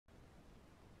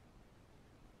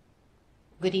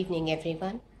Good evening,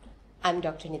 everyone. I'm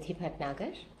Dr. Nidhi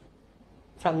Bhatnagar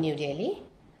from New Delhi,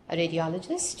 a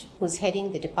radiologist who's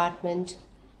heading the Department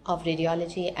of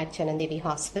Radiology at Chanandevi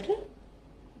Hospital.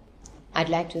 I'd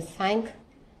like to thank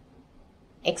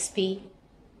XP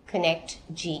Connect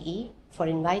GE for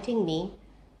inviting me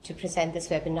to present this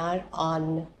webinar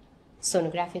on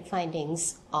sonographic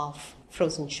findings of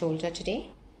frozen shoulder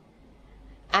today.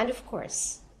 And of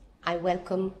course, I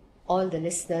welcome all the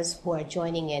listeners who are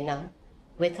joining in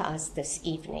with us this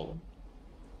evening.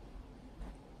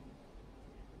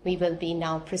 We will be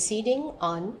now proceeding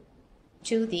on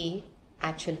to the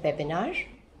actual webinar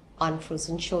on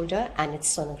frozen shoulder and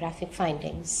its sonographic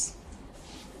findings.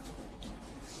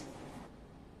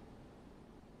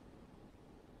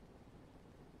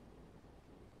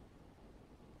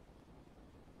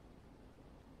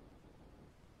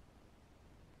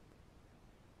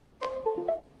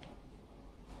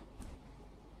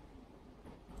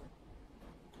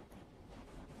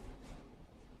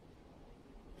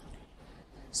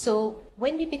 So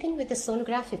when we begin with the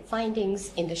sonographic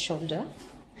findings in the shoulder,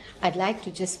 I'd like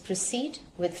to just proceed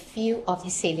with few of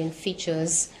the salient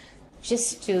features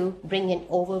just to bring an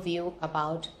overview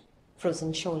about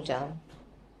frozen shoulder.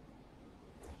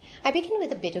 I begin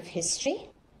with a bit of history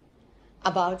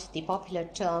about the popular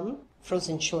term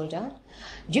frozen shoulder.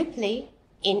 Duplay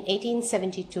in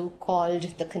 1872 called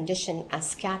the condition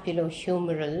as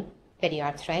scapulohumeral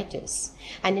periarthritis.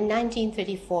 And in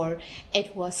 1934,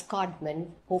 it was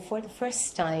Codman who for the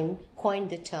first time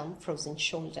coined the term frozen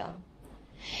shoulder.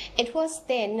 It was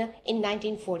then in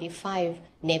 1945,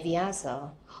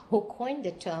 Neviaza who coined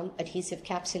the term adhesive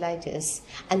capsulitis,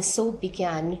 and so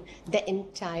began the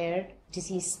entire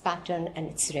disease pattern and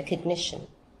its recognition.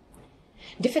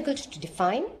 Difficult to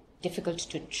define, difficult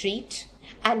to treat,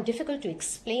 and difficult to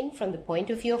explain from the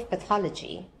point of view of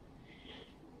pathology.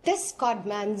 This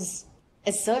Codman's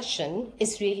assertion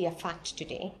is really a fact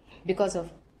today because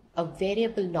of a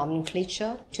variable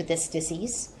nomenclature to this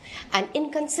disease, an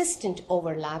inconsistent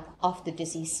overlap of the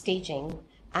disease staging,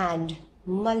 and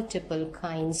multiple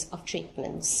kinds of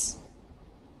treatments.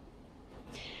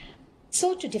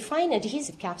 So to define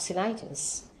adhesive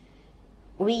capsulitis,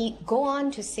 we go on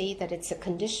to say that it's a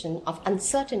condition of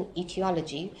uncertain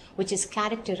etiology which is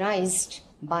characterized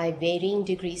by varying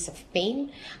degrees of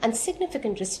pain and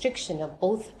significant restriction of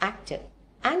both active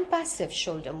and passive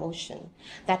shoulder motion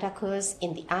that occurs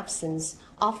in the absence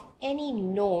of any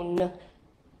known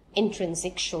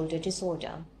intrinsic shoulder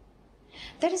disorder.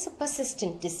 There is a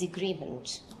persistent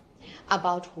disagreement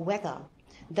about whether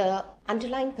the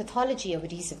underlying pathology of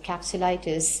adhesive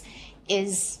capsulitis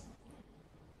is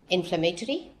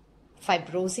inflammatory,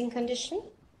 fibrosing condition,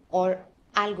 or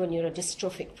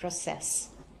algoneurodystrophic process.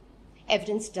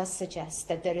 Evidence does suggest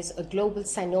that there is a global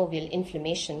synovial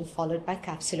inflammation followed by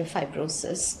capsular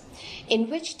fibrosis, in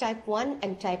which type 1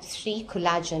 and type 3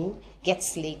 collagen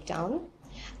gets laid down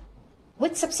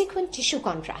with subsequent tissue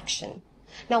contraction.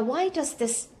 Now, why does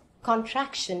this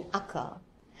contraction occur?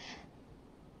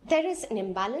 There is an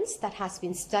imbalance that has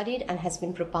been studied and has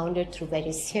been propounded through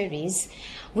various theories,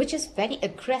 which is very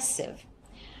aggressive.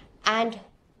 And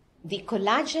the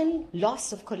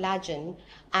loss of collagen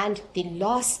and the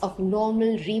loss of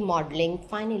normal remodeling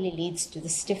finally leads to the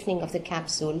stiffening of the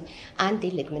capsule and the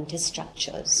ligamentous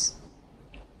structures.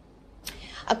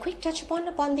 A quick touch upon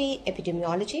the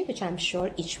epidemiology, which I'm sure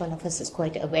each one of us is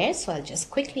quite aware, so I'll just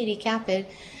quickly recap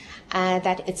it,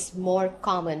 that it's more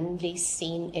commonly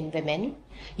seen in women,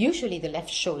 usually the left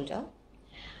shoulder,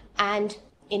 and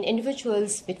in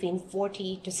individuals between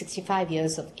 40 to 65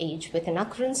 years of age, with an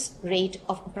occurrence rate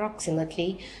of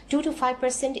approximately 2 to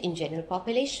 5% in general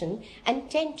population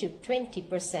and 10 to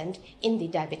 20% in the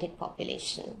diabetic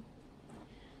population.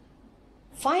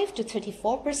 5 to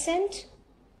 34%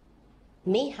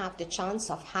 may have the chance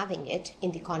of having it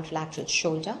in the contralateral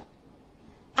shoulder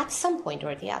at some point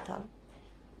or the other.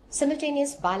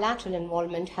 Simultaneous bilateral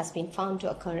involvement has been found to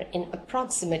occur in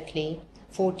approximately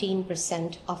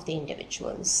 14% of the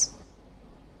individuals.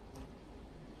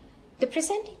 The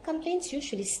presenting complaints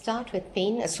usually start with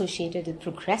pain associated with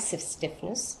progressive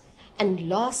stiffness and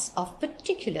loss of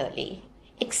particularly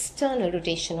external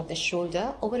rotation of the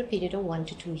shoulder over a period of 1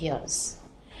 to 2 years.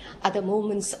 Other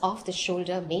movements of the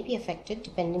shoulder may be affected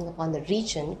depending upon the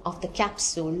region of the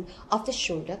capsule of the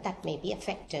shoulder that may be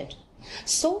affected.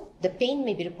 So the pain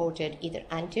may be reported either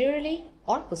anteriorly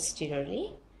or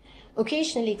posteriorly,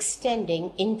 occasionally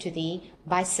extending into the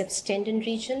biceps tendon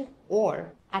region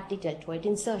or at the deltoid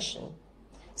insertion,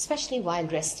 especially while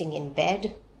resting in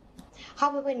bed.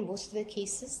 However, in most of the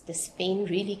cases, this pain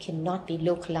really cannot be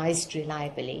localized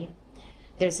reliably.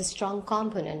 There is a strong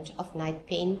component of night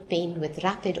pain, pain with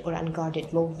rapid or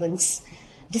unguarded movements,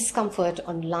 discomfort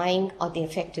on lying on the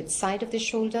affected side of the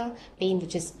shoulder, pain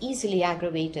which is easily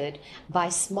aggravated by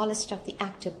smallest of the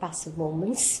active passive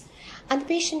movements, and the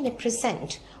patient may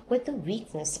present with the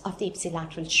weakness of the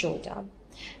ipsilateral shoulder.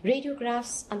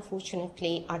 Radiographs,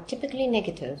 unfortunately, are typically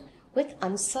negative with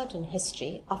uncertain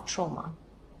history of trauma.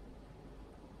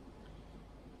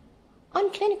 On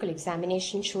clinical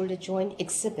examination, shoulder joint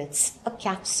exhibits a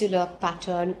capsular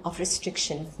pattern of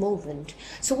restriction of movement.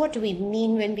 So what do we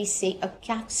mean when we say a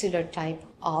capsular type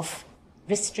of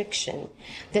restriction?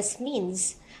 This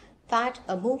means that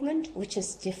a movement which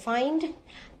is defined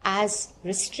as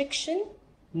restriction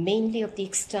mainly of the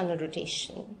external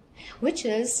rotation, which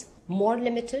is more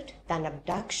limited than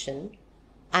abduction,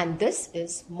 and this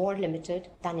is more limited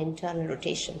than internal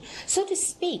rotation. So to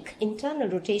speak, internal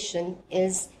rotation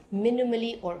is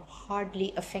minimally or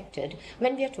hardly affected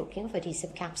when we are talking of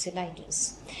adhesive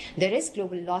capsulitis. There is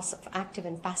global loss of active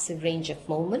and passive range of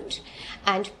movement,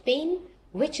 and pain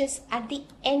which is at the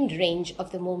end range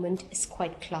of the movement is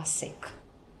quite classic.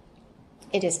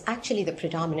 It is actually the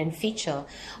predominant feature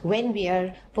when we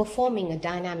are performing a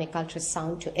dynamic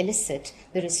ultrasound to elicit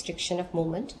the restriction of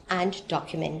movement and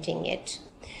documenting it,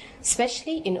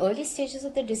 especially in early stages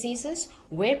of the diseases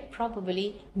where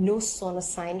probably no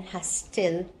sonosign has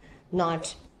still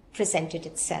not presented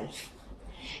itself.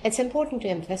 It's important to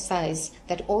emphasize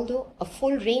that although a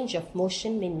full range of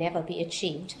motion may never be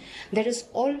achieved, there is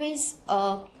always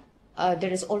a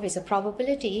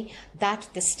probability that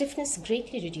the stiffness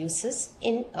greatly reduces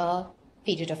in a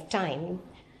period of time.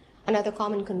 Another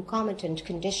common concomitant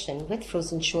condition with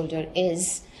frozen shoulder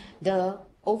is the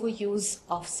overuse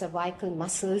of cervical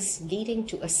muscles leading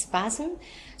to a spasm,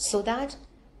 so that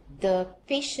the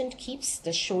patient keeps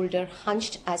the shoulder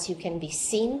hunched, as you can be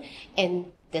seen in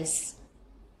this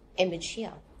image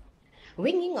here.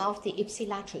 Winging of the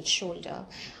ipsilateral shoulder,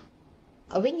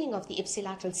 a winging of the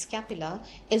ipsilateral scapula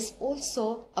is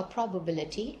also a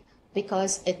probability,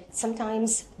 because it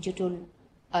sometimes due to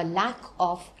a lack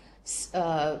of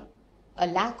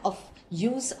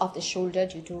use of the shoulder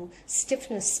due to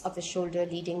stiffness of the shoulder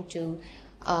leading to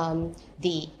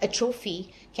the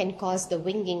atrophy can cause the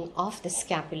winging of the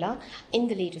scapula in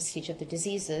the later stage of the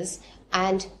diseases.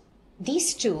 And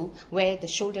these two, where the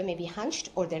shoulder may be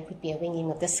hunched or there could be a winging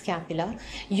of the scapula,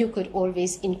 you could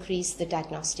always increase the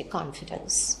diagnostic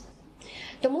confidence.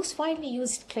 The most widely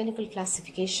used clinical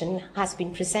classification has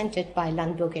been presented by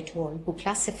Lundberg et al., who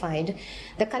classified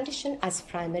the condition as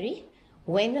primary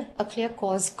when a clear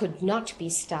cause could not be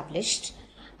established,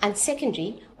 and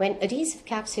secondary when adhesive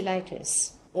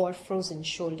capsulitis or frozen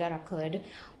shoulder occurred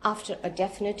after a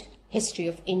definite history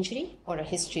of injury or a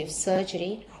history of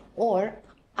surgery, or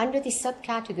under the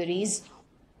subcategories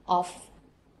of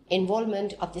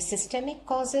involvement of the systemic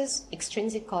causes,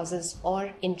 extrinsic causes,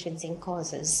 or intrinsic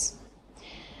causes.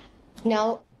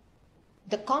 Now,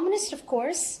 the commonest, of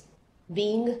course,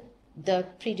 being the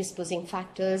predisposing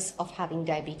factors of having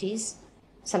diabetes,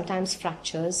 sometimes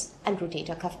fractures, and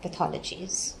rotator cuff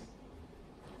pathologies.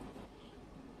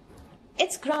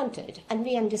 It's granted, and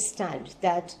we understand,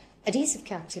 that adhesive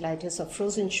capsulitis or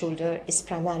frozen shoulder is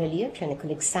primarily a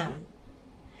clinical exam.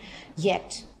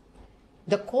 Yet,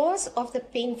 the cause of the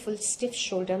painful stiff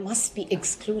shoulder must be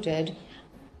excluded,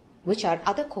 which are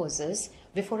other causes,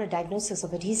 before a diagnosis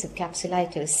of adhesive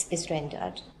capsulitis is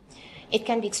rendered. It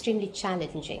can be extremely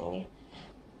challenging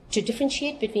to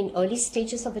differentiate between early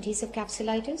stages of adhesive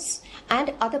capsulitis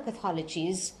and other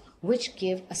pathologies which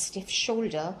give a stiff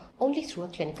shoulder only through a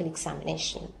clinical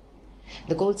examination.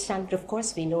 The gold standard, of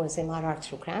course, we know is MR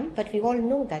arthrogram, but we all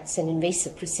know that's an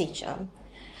invasive procedure.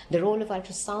 The role of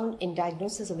ultrasound in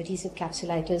diagnosis of adhesive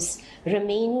capsulitis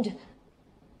remained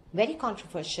very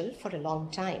controversial for a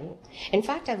long time. In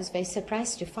fact, I was very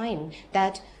surprised to find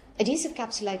that adhesive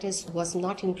capsulitis was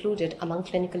not included among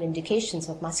clinical indications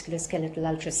of musculoskeletal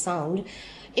ultrasound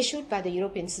issued by the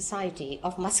European Society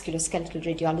of Musculoskeletal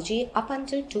Radiology up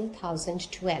until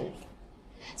 2012.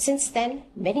 Since then,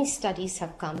 many studies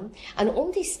have come, and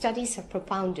all these studies have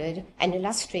propounded and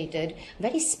illustrated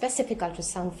very specific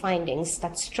ultrasound findings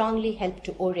that strongly help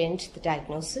to orient the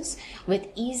diagnosis with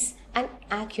ease and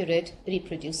accurate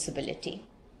reproducibility.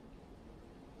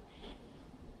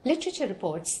 Literature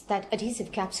reports that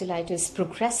adhesive capsulitis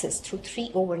progresses through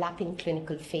 3 overlapping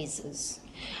clinical phases: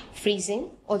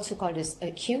 freezing, also called as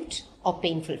acute or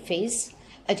painful phase,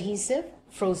 adhesive,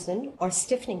 frozen, or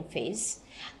stiffening phase,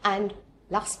 and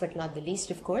last but not the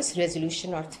least, of course,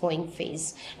 resolution or thawing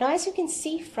phase. Now, as you can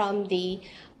see from the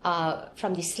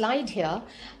slide here,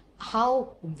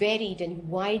 how varied and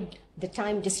wide the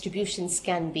time distributions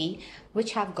can be,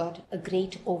 which have got a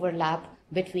great overlap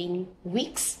between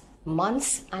weeks,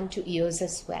 months, and to years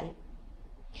as well.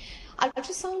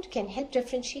 Ultrasound can help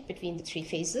differentiate between the three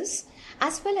phases,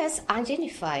 as well as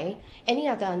identify any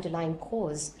other underlying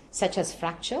cause, such as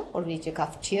fracture or rotator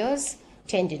cuff tears,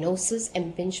 tendinosis,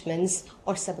 impingements,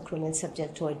 or subacromial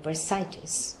subdeltoid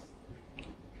bursitis.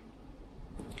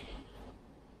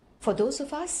 For those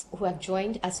of us who have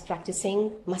joined as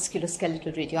practicing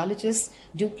musculoskeletal radiologists,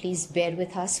 do please bear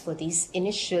with us for these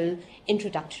initial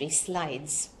introductory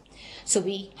slides. So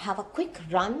we have a quick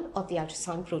run of the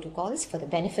ultrasound protocols for the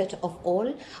benefit of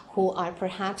all who are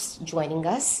perhaps joining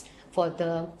us for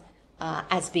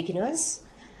as beginners.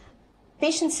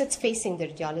 Patient sits facing the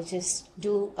radiologist.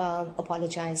 Do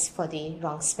apologize for the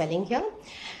wrong spelling here.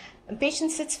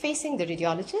 Patient sits facing the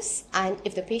radiologist, and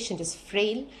if the patient is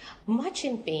frail, much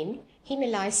in pain, he may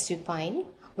lie supine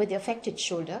with the affected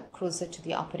shoulder closer to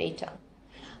the operator.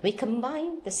 We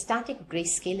combine the static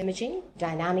grayscale imaging,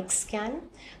 dynamic scan,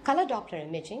 color Doppler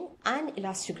imaging, and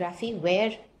elastography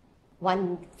where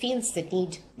one feels the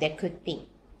need there could be.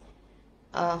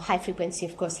 High frequency,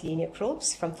 of course, linear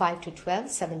probes from 5 to 12,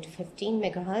 7 to 15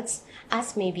 megahertz,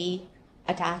 as may be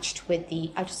attached with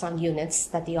the ultrasound units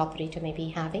that the operator may be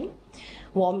having.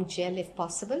 Warm gel if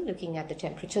possible, looking at the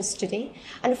temperatures today.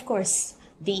 And of course,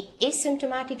 the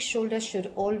asymptomatic shoulder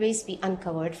should always be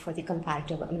uncovered for the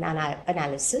comparative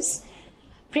analysis.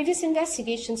 Previous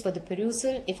investigations for the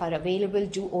perusal, if are available,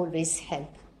 do always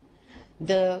help.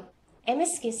 The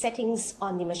MSK settings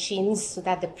on the machines so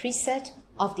that the preset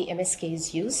of the MSK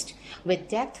is used with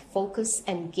depth, focus,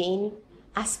 and gain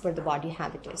as per the body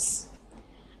habitus.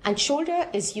 And shoulder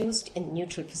is used in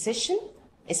neutral position,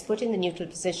 is put in the neutral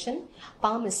position,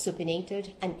 palm is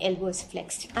supinated, and elbow is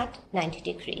flexed at 90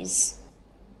 degrees.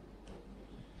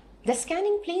 The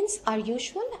scanning planes are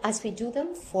usual as we do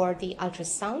them for the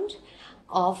ultrasound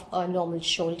of a normal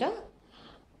shoulder.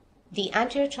 The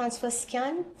anterior transverse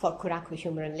scan for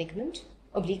coracohumeral ligament,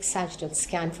 oblique sagittal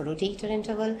scan for rotator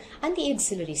interval, and the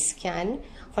axillary scan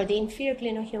for the inferior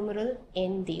glenohumeral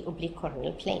in the oblique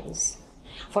coronal planes.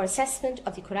 For assessment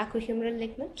of the coracohumeral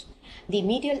ligament, the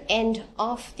medial end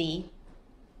of the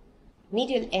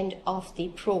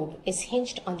probe is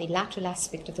hinged on the lateral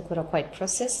aspect of the coracoid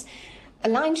process,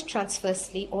 aligned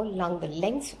transversely all along the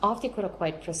length of the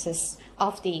coracoid process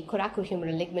of the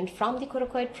coracohumeral ligament from the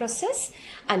coracoid process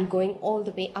and going all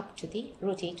the way up to the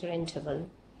rotator interval.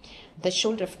 The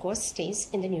shoulder, of course, stays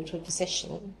in the neutral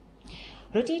position.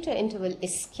 Rotator interval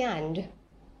is scanned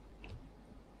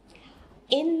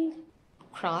in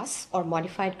cross or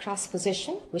modified cross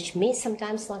position, which may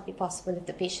sometimes not be possible if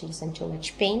the patient is in too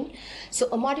much pain. So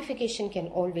a modification can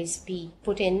always be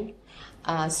put in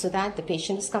so that the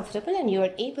patient is comfortable and you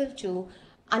are able to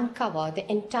uncover the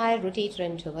entire rotator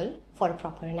interval for a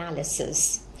proper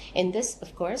analysis. In this,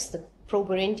 of course, the probe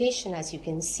orientation, as you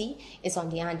can see, is on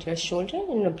the anterior shoulder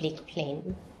in an oblique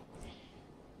plane.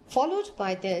 Followed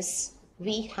by this,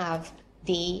 we have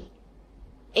the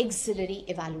axillary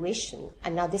evaluation.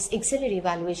 And now this axillary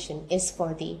evaluation is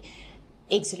for the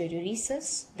axillary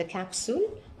recess, the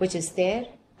capsule, which is there,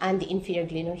 and the inferior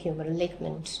glenohumeral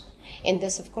ligament. In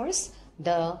this, of course,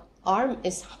 the arm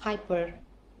is hyper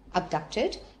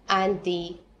abducted and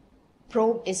the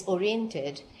probe is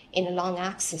oriented in a long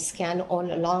axis scan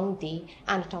all along the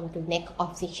anatomical neck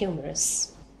of the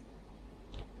humerus.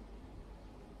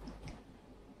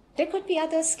 There could be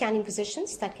other scanning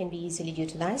positions that can be easily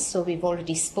utilized. So we've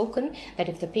already spoken that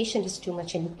if the patient is too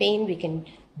much in pain, we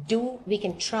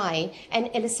can try and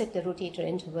elicit the rotator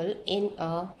interval in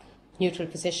a neutral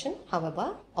position.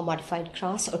 However, a modified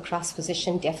cross or cross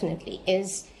position definitely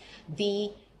is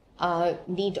the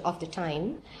need of the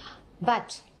time.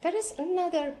 But there is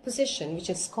another position which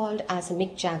is called as a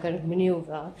Mick Jagger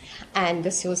maneuver, and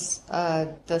this was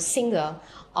the singer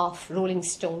of Rolling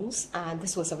Stones, and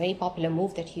this was a very popular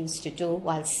move that he used to do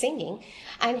while singing,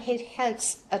 and it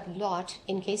helps a lot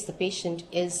in case the patient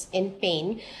is in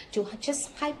pain to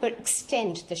just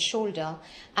hyperextend the shoulder,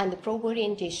 and the probe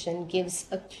orientation gives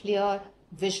a clear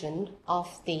vision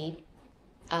of the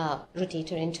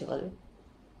rotator interval.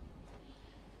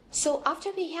 So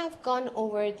after we have gone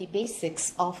over the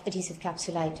basics of adhesive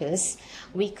capsulitis,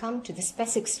 we come to the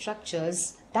specific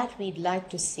structures that we'd like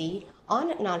to see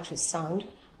on an ultrasound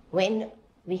when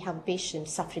we have a patient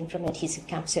suffering from adhesive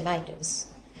capsulitis.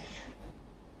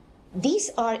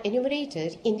 These are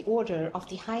enumerated in the order of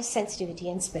the high sensitivity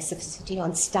and specificity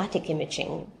on static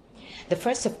imaging. The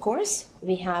first, of course,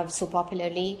 we have so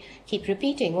popularly keep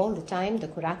repeating all the time, the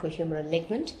coracohumeral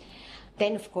ligament.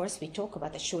 Then, of course, we talk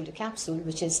about the shoulder capsule,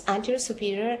 which is anterior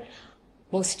superior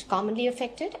most commonly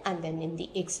affected, and then in the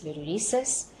axillary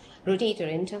recess, rotator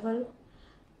interval.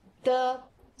 The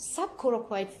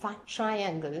subcoracoid fat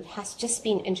triangle has just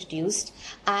been introduced,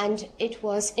 and it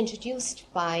was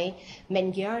introduced by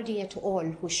Mengiardi et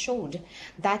al., who showed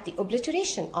that the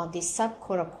obliteration of the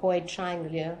subcoracoid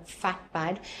triangular fat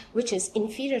pad, which is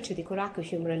inferior to the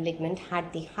coracohumeral ligament,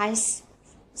 had the highest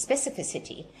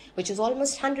specificity, which is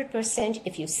almost 100%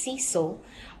 if you see so,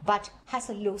 but has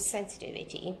a low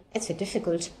sensitivity. It's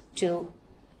difficult to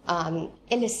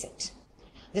elicit.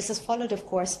 This is followed, of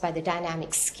course, by the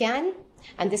dynamic scan,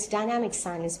 and this dynamic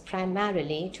scan is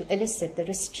primarily to elicit the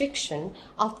restriction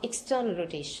of external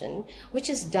rotation, which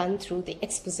is done through the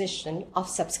exposition of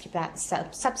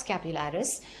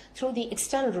subscapularis through the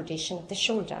external rotation of the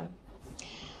shoulder.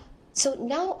 So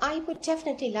now I would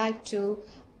definitely like to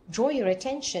draw your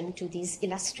attention to these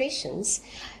illustrations,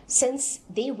 since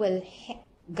they will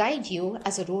guide you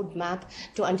as a roadmap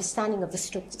to understanding of the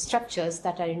structures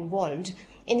that are involved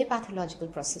in the pathological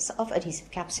process of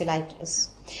adhesive capsulitis.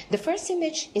 The first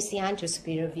image is the anterior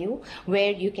superior view,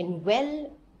 where you can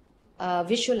well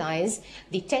visualize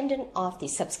the tendon of the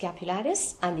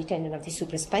subscapularis and the tendon of the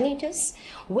supraspinatus,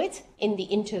 with in the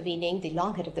intervening the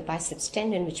long head of the biceps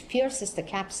tendon, which pierces the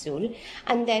capsule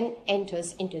and then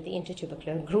enters into the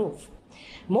intertubercular groove.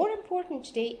 More important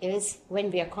today is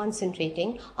when we are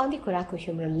concentrating on the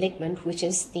coracohumeral ligament, which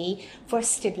is the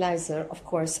first stabilizer, of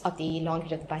course, of the long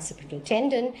head of the bicipital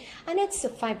tendon, and it's a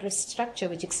fibrous structure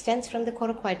which extends from the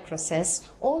coracoid process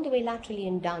all the way laterally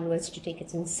and downwards to take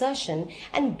its insertion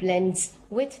and blends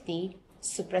with the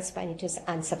supraspinatus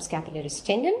and subscapularis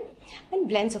tendon, and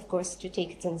blends, of course, to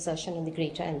take its insertion in the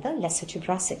greater and the lesser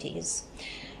tuberosities.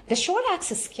 The short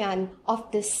axis scan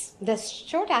of this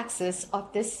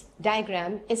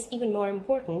diagram is even more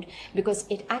important, because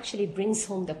it actually brings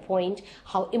home the point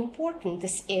how important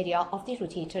this area of the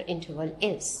rotator interval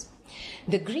is.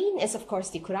 The green is, of course,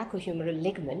 the coracohumeral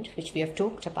ligament, which we have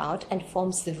talked about, and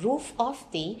forms the roof of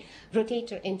the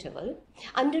rotator interval.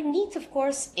 Underneath, of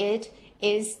course, it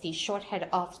is the short head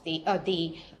of the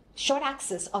short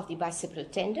axis of the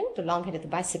bicipital tendon, the long head of the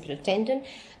bicipital tendon,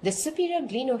 the superior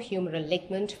glenohumeral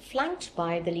ligament flanked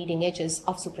by the leading edges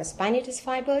of supraspinatus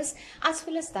fibers, as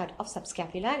well as that of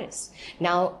subscapularis.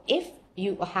 Now, if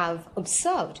you have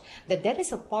observed that there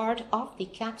is a part of the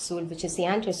capsule which is the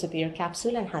anterior superior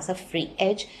capsule and has a free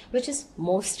edge, which is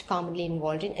most commonly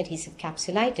involved in adhesive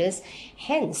capsulitis,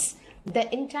 hence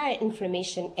the entire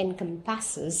inflammation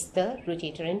encompasses the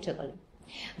rotator interval.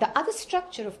 The other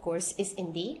structure, of course, is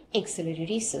in the axillary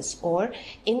recess, or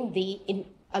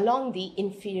along the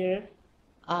inferior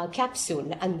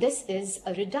capsule, and this is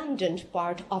a redundant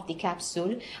part of the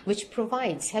capsule which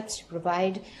helps to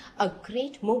provide a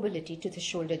great mobility to the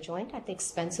shoulder joint at the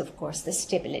expense, of course, the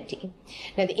stability.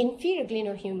 Now, the inferior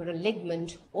glenohumeral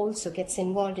ligament also gets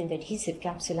involved in the adhesive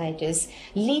capsulitis,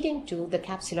 leading to the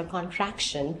capsular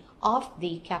contraction of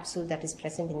the capsule that is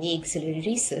present in the axillary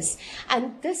recess,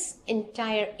 and this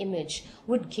entire image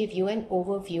would give you an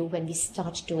overview when we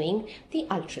start doing the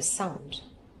ultrasound.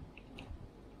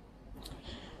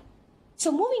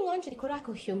 So moving on to the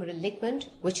coracohumeral ligament,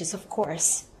 which is, of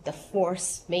course, the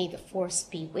force. May the force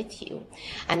be with you.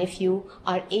 And if you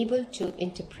are able to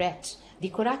interpret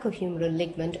the coracohumeral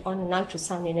ligament on an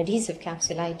ultrasound in adhesive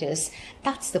capsulitis,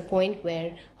 that's the point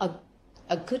where a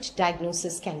good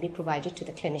diagnosis can be provided to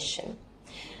the clinician.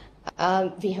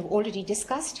 We have already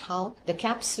discussed how the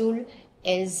capsule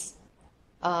is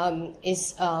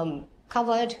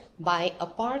covered by a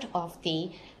part of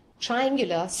the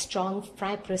triangular strong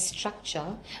fibrous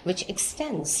structure which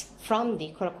extends from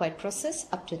the coracoid process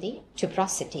up to the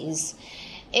tuberosities.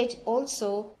 It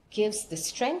also gives the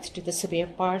strength to the superior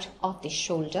part of the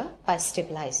shoulder by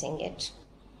stabilizing it.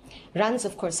 Runs,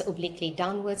 of course, obliquely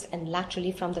downwards and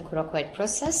laterally from the coracoid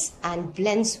process and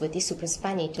blends with the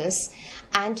supraspinatus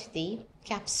and the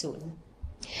capsule.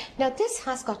 Now, this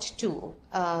has got two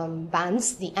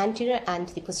bands, the anterior and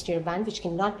the posterior band, which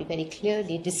cannot be very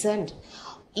clearly discerned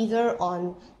either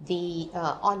on the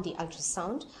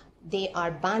ultrasound. They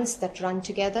are bands that run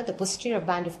together. The posterior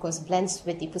band, of course, blends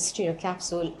with the posterior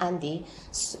capsule and the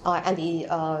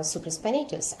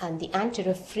supraspinatus, and the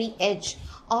anterior free edge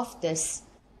of this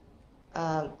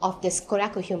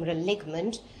coracohumeral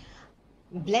ligament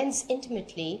blends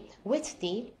intimately with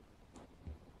the.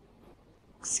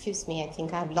 Excuse me, I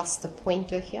think I've lost the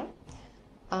pointer here.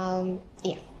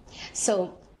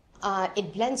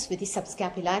 It blends with the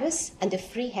subscapularis, and the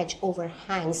free edge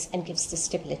overhangs and gives the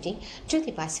stability to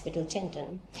the bicipital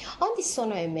tendon. On the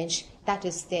sono image that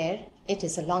is there, it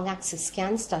is a long axis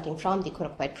scan starting from the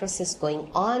coracoid process going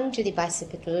on to the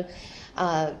bicipital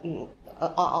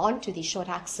onto the short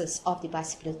axis of the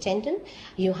bicipital tendon.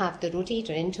 You have the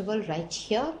rotator interval right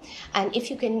here, and if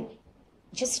you can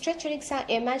just stretch your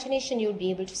imagination, you'll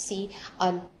be able to see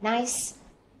a nice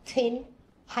thin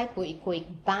hypoechoic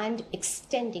band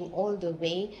extending all the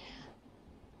way,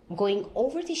 going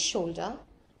over the shoulder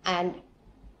and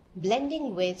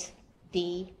blending with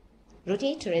the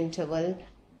rotator interval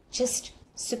just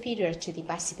superior to the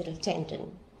bicipital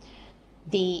tendon.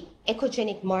 The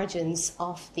echogenic margins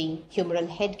of the humeral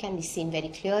head can be seen very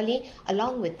clearly,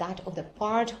 along with that of the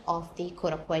part of the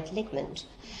coracoid ligament.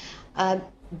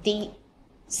 The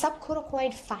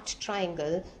subcoracoid fat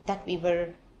triangle that we were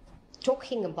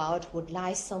talking about would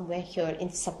lie somewhere here in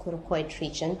the subcoracoid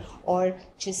region, or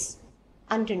just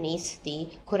underneath the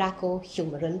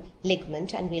coracohumeral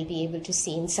ligament, and we'll be able to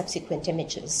see in subsequent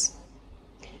images.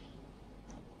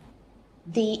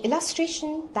 The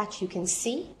illustration that you can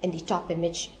see in the top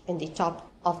image, in the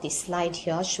top of the slide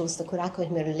here, shows the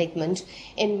coracohumeral ligament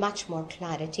in much more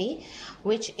clarity,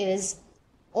 which is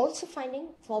also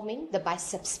forming the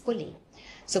biceps pulley.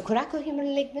 So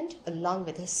coracohumeral ligament along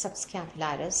with the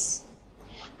subscapularis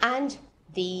and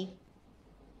the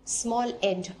small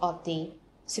end of the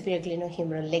superior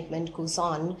glenohumeral ligament goes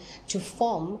on to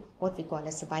form what we call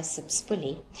as the biceps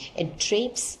pulley. It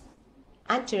drapes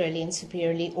anteriorly and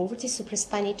superiorly over the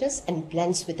supraspinatus and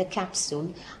blends with the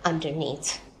capsule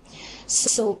underneath.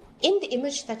 So in the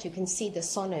image that you can see, the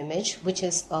sono image, which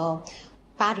is a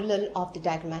parallel of the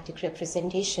diagrammatic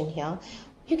representation here,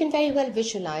 you can very well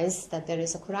visualize that there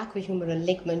is a coracohumeral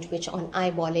ligament which on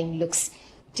eyeballing looks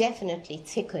definitely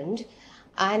thickened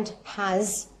and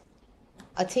has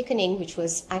a thickening which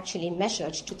was actually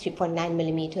measured to 3.9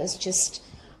 millimeters, just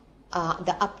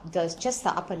the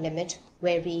upper limit,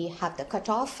 where we have the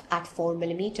cutoff at 4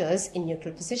 millimeters in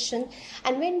neutral position.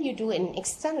 And when you do an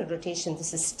external rotation,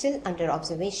 this is still under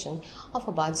observation of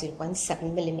about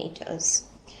 0.7 millimeters.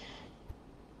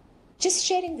 Just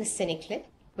sharing the cine clip,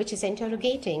 which is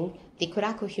interrogating the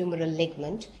coracohumeral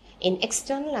ligament in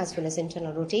external as well as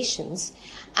internal rotations,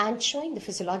 and showing the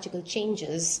physiological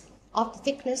changes of the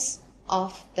thickness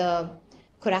of the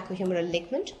coracohumeral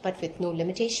ligament, but with no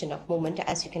limitation of movement,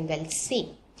 as you can well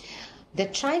see. The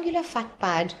triangular fat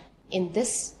pad in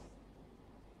this,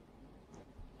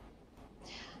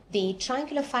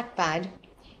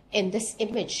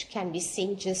 image can be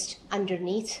seen just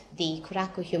underneath the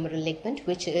coracohumeral ligament,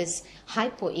 which is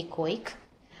hypoechoic.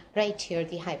 Right here,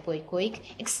 the hypoechoic,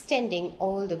 extending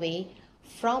all the way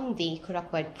from the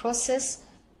coracoid process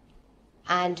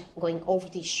and going over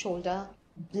the shoulder,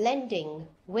 blending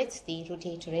with the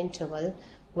rotator interval,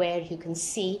 where you can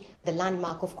see the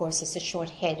landmark, of course, is the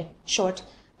short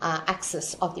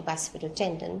axis of the bicipital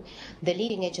tendon. The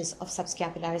leading edges of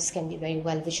subscapularis can be very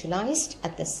well visualized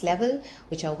at this level,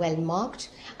 which are well marked.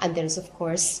 And there is, of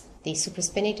course, the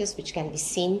supraspinatus, which can be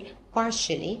seen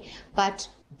partially, but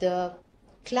the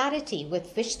clarity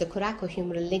with which the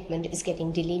coracohumeral ligament is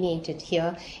getting delineated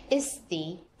here is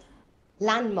the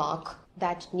landmark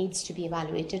that needs to be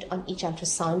evaluated on each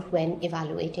ultrasound when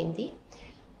evaluating the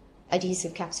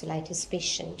adhesive capsulitis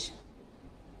patient.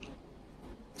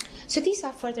 So these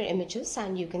are further images,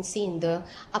 and you can see in the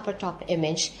upper top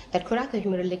image that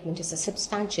coracohumeral ligament is a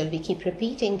substantial, we keep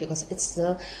repeating because it's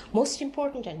the most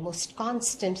important and most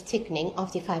constant thickening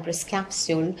of the fibrous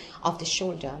capsule of the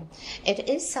shoulder. It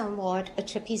is somewhat a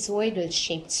trapezoidal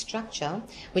shaped structure,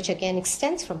 which again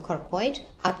extends from coracoid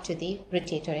up to the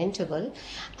rotator interval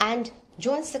and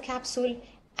joins the capsule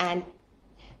and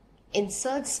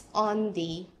inserts on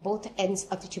the both ends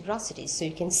of the tuberosity. So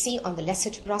you can see on the lesser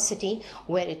tuberosity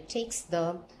where it takes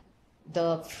the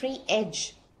free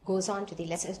edge goes on to the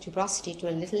lesser tuberosity to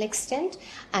a little extent,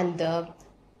 and the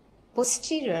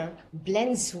posterior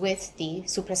blends with the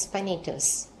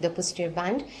supraspinatus, the posterior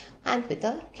band, and with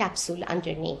the capsule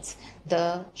underneath.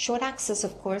 The short axis,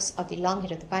 of course, of the long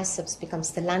head of the biceps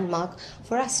becomes the landmark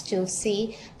for us to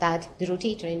see that the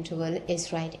rotator interval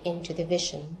is right into the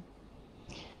vision.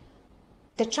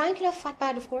 The triangular fat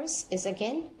pad, of course, is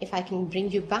again, if I can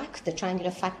bring you back, the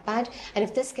triangular fat pad, and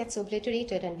if this gets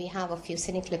obliterated, and we have a few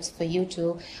cine clips for you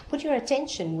to put your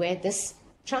attention where this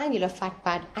triangular fat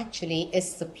pad actually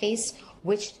is the place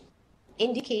which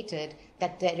indicated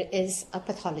that there is a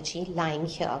pathology lying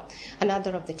here.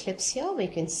 Another of the clips here, we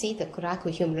can see the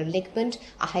coracohumeral ligament,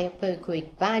 a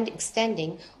hypoechoic band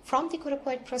extending from the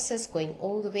coracoid process, going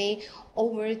all the way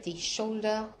over the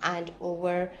shoulder and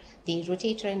over the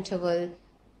rotator interval,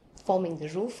 forming the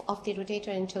roof of the rotator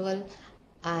interval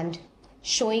and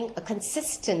showing a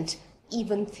consistent,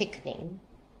 even thickening.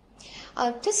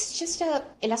 This is just an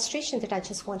illustration that I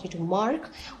just wanted to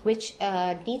mark, which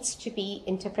needs to be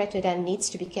interpreted and needs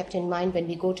to be kept in mind when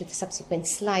we go to the subsequent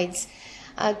slides.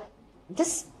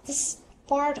 This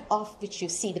part of which you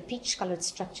see, the peach-colored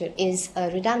structure, is a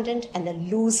redundant and a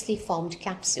loosely formed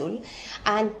capsule,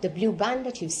 and the blue band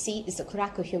that you see is the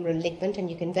coracohumeral ligament, and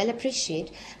you can well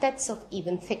appreciate that's of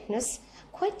even thickness,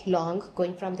 quite long,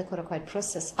 going from the coracoid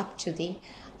process up to the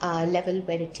level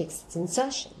where it takes its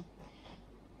insertion.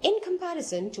 In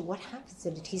comparison to what happens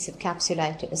in adhesive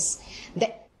capsulitis,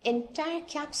 the entire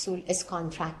capsule is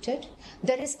contracted.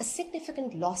 There is a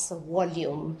significant loss of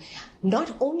volume.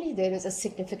 Not only there is a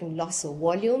significant loss of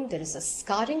volume, there is a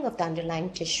scarring of the underlying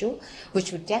tissue,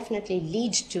 which would definitely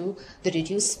lead to the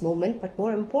reduced movement. But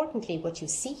more importantly, what you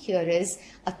see here is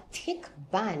a thick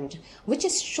band, which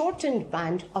is shortened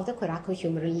band of the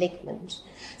coracohumeral ligament.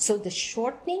 So the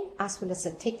shortening as well as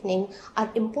the thickening are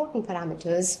important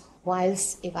parameters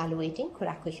whilst evaluating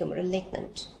coracohumeral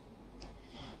ligament.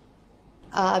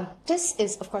 This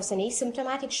is, of course, an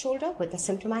asymptomatic shoulder with a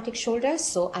symptomatic shoulder,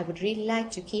 so I would really like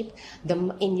to keep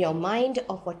them in your mind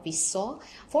of what we saw.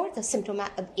 For the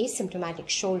asymptomatic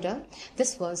shoulder,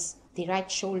 this was the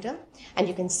right shoulder, and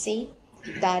you can see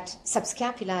that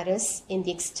subscapularis in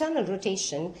the external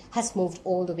rotation has moved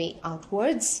all the way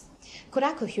outwards.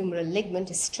 Coracohumeral ligament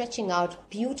is stretching out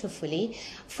beautifully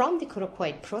from the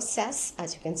coracoid process,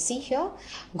 as you can see here,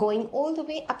 going all the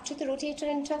way up to the rotator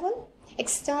interval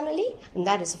externally, and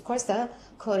that is, of course, the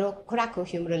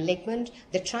coracohumeral ligament,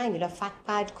 the triangular fat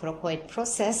pad coracoid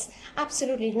process.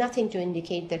 Absolutely nothing to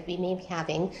indicate that we may be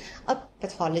having a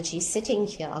pathology sitting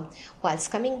here.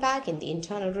 Whilst coming back in the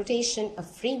internal rotation, a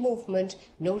free movement,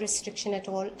 no restriction at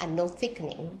all, and no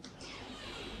thickening.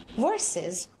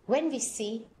 Versus when we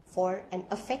see for an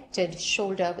affected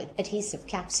shoulder with adhesive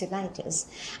capsulitis.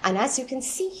 And as you can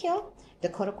see here, the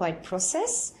coracoid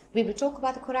process, we will talk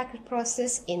about the coracoid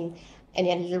process in a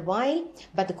little while,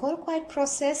 but the coracoid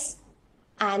process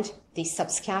and the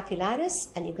subscapularis,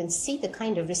 and you can see the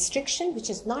kind of restriction, which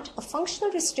is not a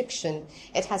functional restriction.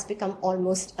 It has become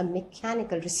almost a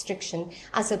mechanical restriction,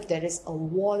 as if there is a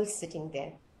wall sitting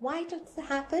there. Why does that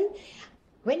happen?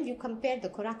 When you compare the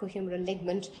coracohumeral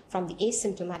ligament from the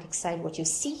asymptomatic side, what you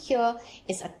see here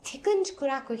is a thickened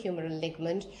coracohumeral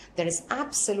ligament. There is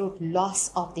absolute loss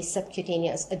of the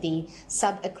subcutaneous, the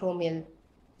subacromial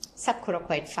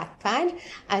subcoracoid fat pad.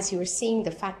 As you are seeing the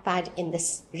fat pad in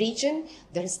this region,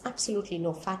 there is absolutely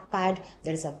no fat pad.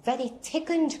 There is a very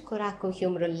thickened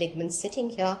coracohumeral ligament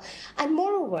sitting here. And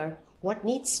moreover, what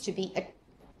needs to be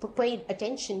paid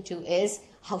attention to is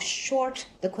how short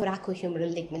the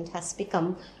coracohumeral ligament has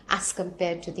become as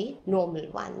compared to the normal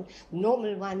one.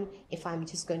 Normal one, if I'm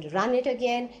just going to run it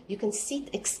again, you can see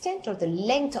the extent or the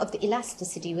length of the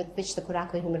elasticity with which the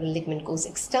coracohumeral ligament goes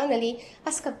externally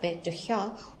as compared to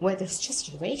here, where there's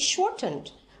just very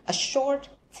shortened, a short,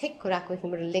 thick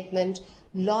coracohumeral ligament,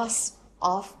 loss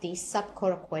of the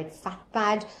subcoracoid fat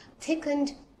pad,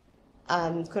 thickened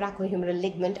coracohumeral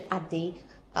ligament at the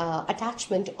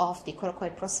attachment of the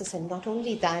coracoid process. And not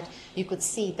only that, you could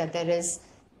see that there is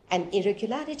an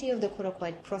irregularity of the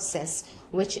coracoid process,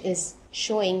 which is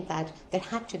showing that there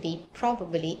had to be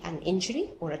probably an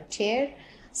injury or a tear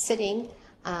sitting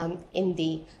in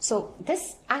the... So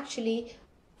this actually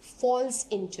falls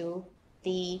into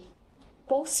the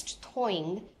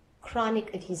post-thawing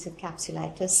chronic adhesive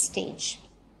capsulitis stage.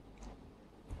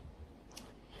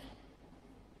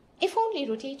 If only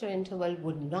rotator interval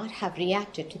would not have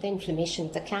reacted to the inflammation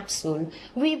of the capsule,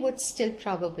 we would still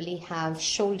probably have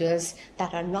shoulders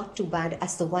that are not too bad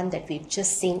as the one that we've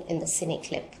just seen in the cine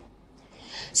clip.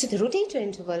 So the rotator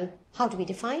interval, how do we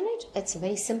define it? It's a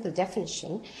very simple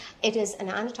definition. It is an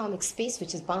anatomic space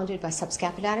which is bounded by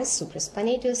subscapularis,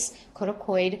 supraspinatus,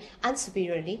 coracoid, and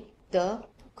superiorly the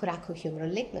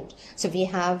coracohumeral ligament. So we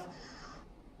have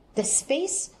the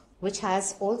space which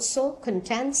has also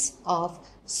contents of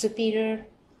superior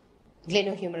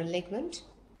glenohumeral ligament.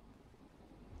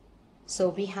 So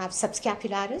we have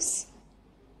subscapularis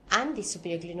and the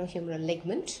superior glenohumeral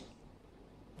ligament.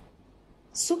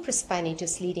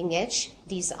 Supraspinatus leading edge,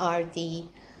 these are the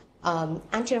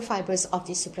anterior fibers of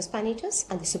the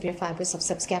supraspinatus and the superior fibers of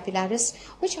subscapularis,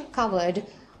 which are covered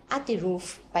at the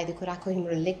roof by the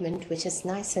coracohumeral ligament, which is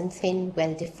nice and thin,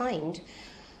 well defined.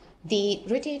 The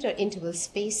rotator interval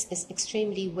space is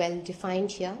extremely well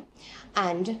defined here.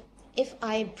 And if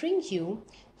I bring you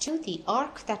to the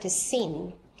arc that is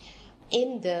seen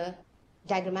in the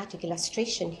diagrammatic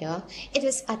illustration here, it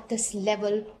is at this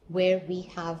level where we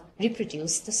have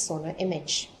reproduced the sonar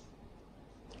image.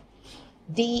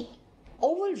 The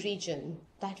oval region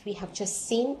that we have just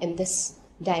seen in this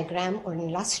diagram or an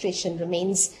illustration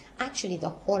remains actually the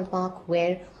hallmark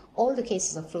where all the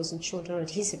cases of frozen shoulder or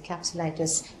adhesive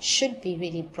capsulitis should be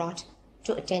really brought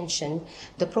to attention.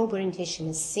 The probe orientation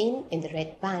is seen in the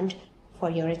red band for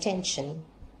your attention.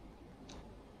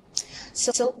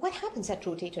 So what happens at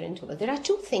rotator interval? There are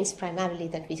two things primarily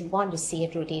that we want to see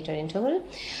at rotator interval.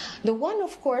 The one,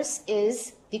 of course,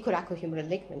 is the coracohumeral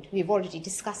ligament. We've already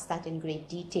discussed that in great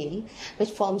detail,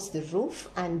 which forms the roof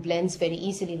and blends very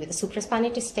easily with the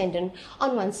supraspinatus tendon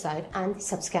on one side and the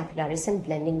subscapularis and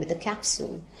blending with the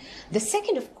capsule. The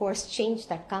second, of course, change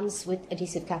that comes with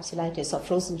adhesive capsulitis or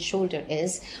frozen shoulder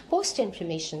is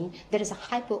post-inflammation, there is a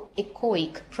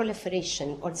hypoechoic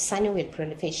proliferation or synovial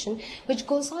proliferation, which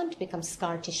goes on to become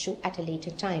scar tissue at a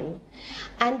later time.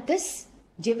 And this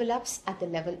develops at the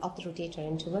level of the rotator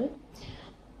interval,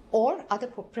 or other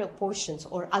proportions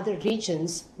or other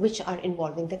regions which are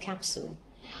involving the capsule.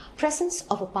 Presence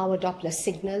of a power Doppler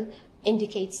signal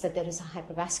indicates that there is a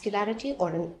hypervascularity or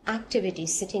an activity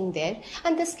sitting there,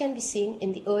 and this can be seen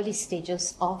in the early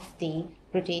stages of the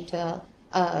rotator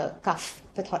cuff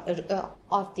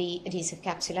of the adhesive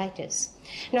capsulitis.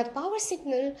 Now, the power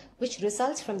signal which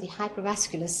results from the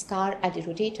hypervascular scar at the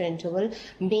rotator interval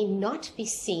may not be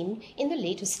seen in the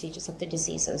later stages of the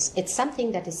diseases. It's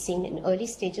something that is seen in early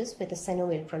stages where the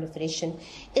synovial proliferation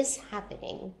is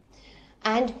happening.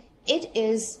 And it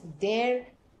is there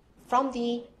from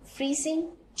the freezing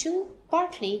to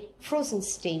partly frozen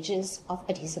stages of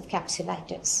adhesive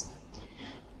capsulitis.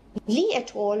 Lee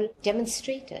et al.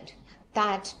 Demonstrated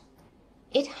that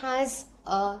it has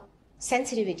a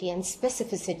sensitivity and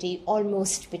specificity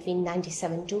almost between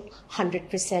 97 to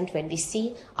 100% when we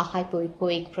see a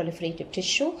hypoechoic proliferative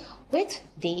tissue with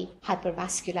the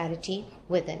hypervascularity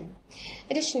within.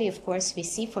 Additionally, of course, we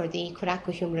see for the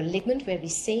coracohumeral ligament where we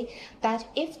say that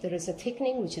if there is a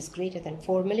thickening which is greater than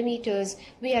 4 millimeters,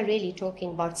 we are really talking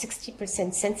about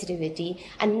 60% sensitivity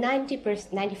and 95%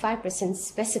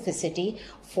 specificity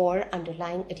for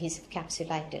underlying adhesive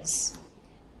capsulitis.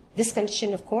 This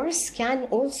condition, of course, can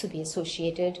also be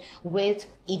associated with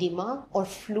edema or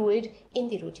fluid in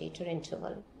the rotator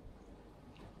interval.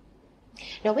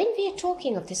 Now, when we are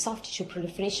talking of the soft tissue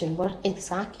proliferation, what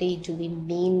exactly do we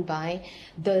mean by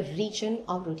the region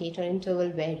of rotator interval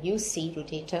where you see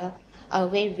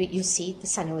you see the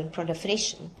synovial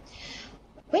proliferation?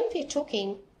 When we are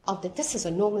talking of that, this is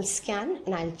a normal scan,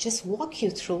 and I'll just walk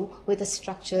you through with the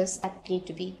structures that need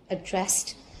to be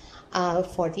addressed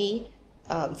for the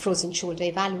frozen shoulder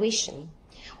evaluation.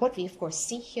 What we, of course,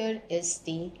 see here is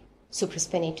the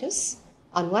supraspinatus.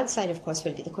 On one side, of course,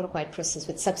 will be the coracoid process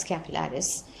with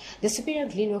subscapularis, the superior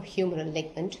glenohumeral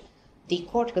ligament, the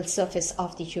cortical surface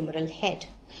of the humeral head,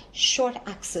 short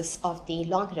axis of the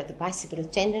long head of the bicipital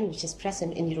tendon, which is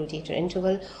present in the rotator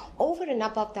interval. Over and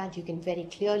above that, you can very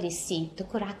clearly see the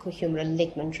coracohumeral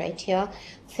ligament right here,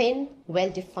 thin,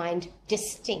 well-defined,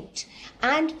 distinct,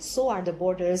 and so are the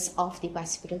borders of the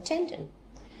bicipital tendon.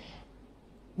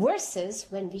 Versus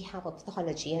when we have a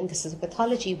pathology, and this is a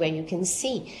pathology where you can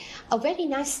see a very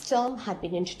nice term had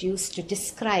been introduced to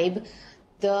describe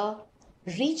the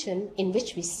region in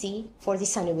which we see for the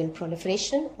synovial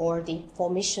proliferation or the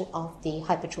formation of the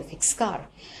hypertrophic scar.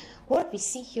 What we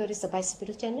see here is the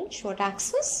bicipital tendon, short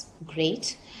axis,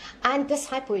 great, and this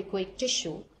hypoechoic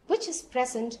tissue, which is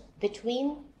present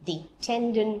between the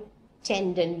tendon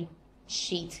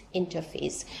sheath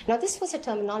interface. Now, this was a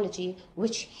terminology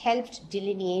which helped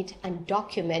delineate and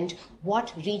document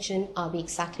what region are we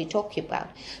exactly talking about.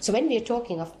 So when we are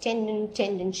talking of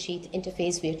tendon sheath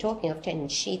interface, we are talking of tendon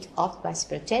sheath of the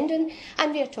bicipital tendon,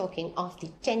 and we are talking of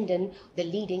the tendon, the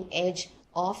leading edge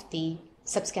of the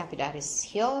subscapularis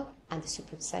here and the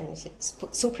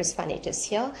supraspinatus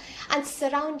here, and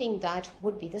surrounding that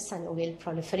would be the synovial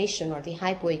proliferation or the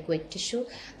hypoechoic tissue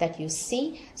that you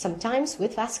see, sometimes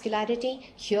with vascularity,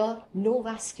 here no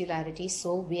vascularity,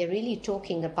 so we are really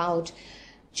talking about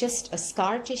just a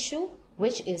scar tissue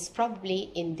which is probably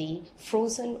in the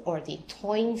frozen or the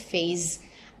thawing phase,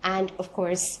 and of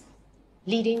course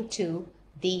leading to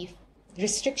the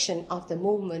restriction of the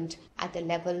movement at the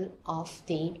level of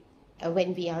the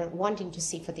when we are wanting to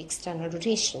see for the external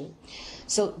rotation.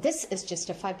 So this is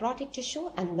just a fibrotic tissue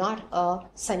and not a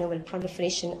synovial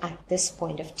proliferation at this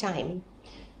point of time.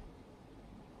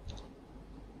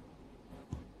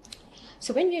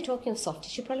 So when we are talking of soft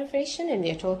tissue proliferation, and we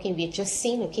have just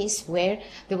seen a case where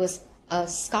there was a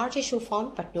scar tissue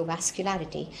formed but no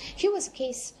vascularity. Here was a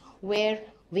case where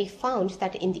we found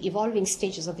that in the evolving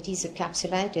stages of adhesive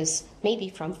capsulitis, maybe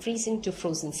from freezing to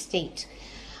frozen state,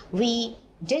 we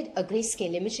did a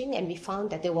grayscale imaging and we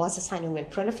found that there was a synovial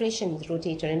proliferation in the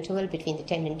rotator interval between the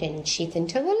tendon sheath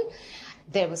interval.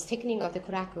 there was thickening of the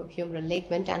coracohumeral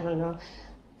ligament, and on a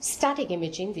static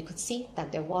imaging, we could see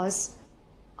that there was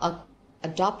a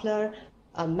Doppler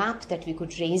map that we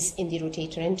could raise in the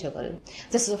rotator interval.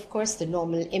 This is, of course, the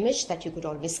normal image that you could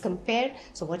always compare.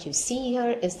 So what you see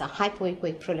here is the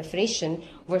hypoechoic proliferation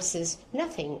versus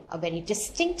nothing, a very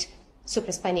distinct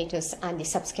supraspinatus and the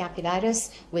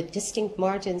subscapularis with distinct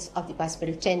margins of the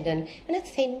bicipital tendon and a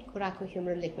thin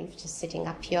coracohumeral ligament which is sitting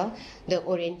up here. The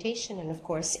orientation, and of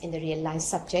course in the real life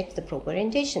subject, the probe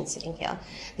orientation sitting here.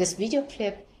 This video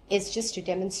clip is just to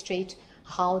demonstrate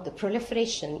how the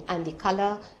proliferation and the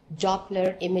color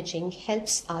Doppler imaging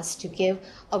helps us to give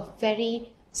a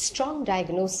very strong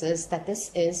diagnosis that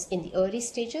this is in the early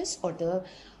stages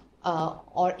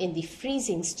or in the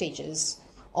freezing stages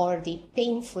or the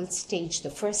painful stage, the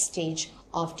first stage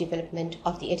of development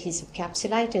of the adhesive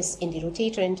capsulitis in the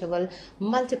rotator interval,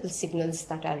 multiple signals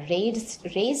that are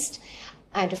raised,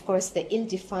 and of course the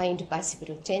ill-defined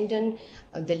bicipital tendon.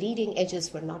 The leading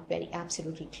edges were not very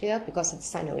absolutely clear because of the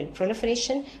synovial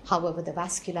proliferation. However, the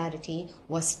vascularity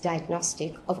was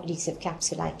diagnostic of adhesive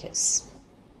capsulitis.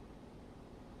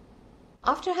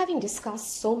 After having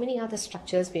discussed so many other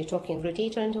structures, we are talking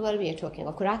rotator interval, we are talking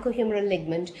a coracohumeral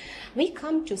ligament, we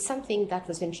come to something that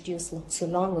was introduced not so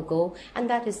long ago, and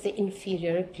that is the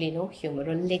inferior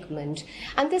glenohumeral ligament.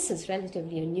 And this is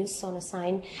relatively a new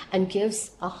sonosign and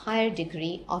gives a higher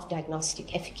degree of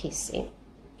diagnostic efficacy.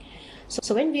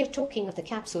 So when we are talking of the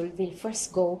capsule, we'll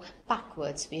first go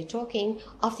backwards. We are talking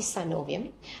of the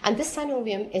synovium, and this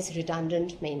synovium is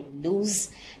redundant, meaning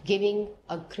loose, giving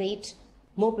a great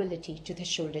mobility to the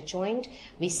shoulder joint.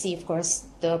 We see, of course,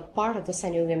 the part of the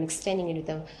synovium extending into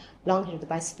the long head of the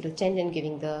bicipital tendon,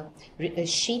 giving the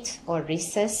sheath or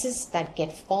recesses that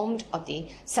get formed of the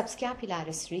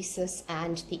subscapularis recess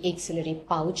and the axillary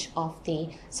pouch of the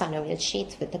synovial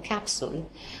sheath with the capsule.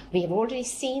 We have already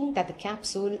seen that the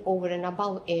capsule over and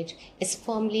above it is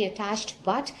firmly attached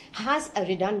but has a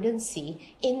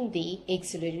redundancy in the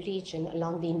axillary region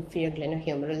along the inferior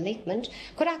glenohumeral ligament.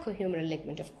 Coracohumeral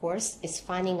ligament, of course, is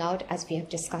fanning out as we have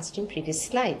discussed in previous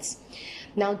slides.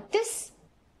 Now, this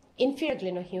inferior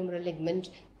glenohumeral ligament,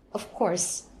 of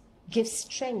course, gives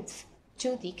strength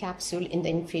to the capsule in the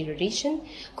inferior region,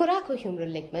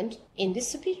 coracohumeral ligament in the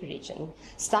superior region.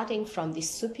 Starting from the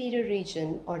superior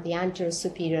region or the anterior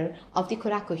superior of the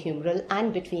coracohumeral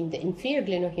and between the inferior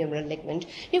glenohumeral ligament,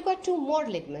 you've got two more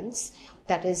ligaments,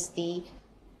 that is the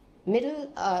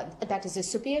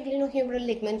superior glenohumeral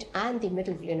ligament and the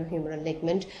middle glenohumeral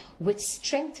ligament, which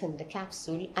strengthen the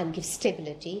capsule and give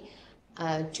stability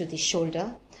to the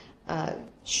shoulder.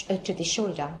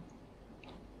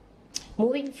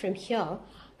 Moving from here,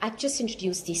 I've just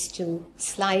introduced these two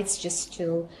slides just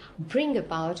to bring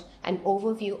about an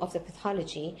overview of the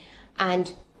pathology,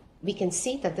 and we can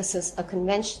see that this is a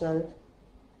conventional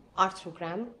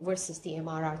arthrogram versus the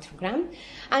MR arthrogram.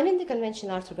 And in the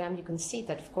conventional arthrogram, you can see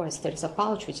that, of course, there is a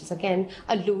pouch, which is again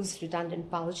a loose,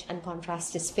 redundant pouch, and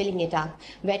contrast is filling it up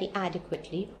very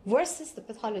adequately, versus the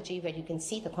pathology where you can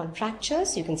see the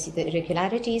contractures, you can see the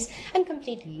irregularities, and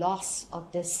complete loss of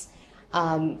this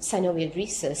synovial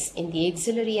recess in the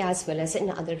axillary as well as in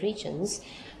other regions.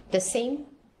 The same,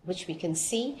 which we can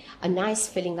see, a nice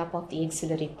filling up of the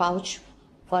axillary pouch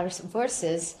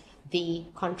versus the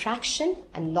contraction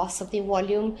and loss of the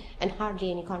volume and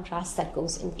hardly any contrast that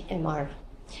goes in the MR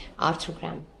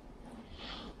arthrogram.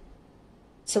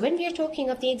 So when we are talking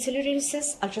of the axillary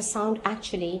recess, ultrasound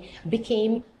actually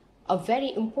became a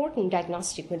very important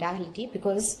diagnostic modality,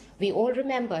 because we all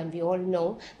remember and we all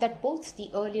know that both the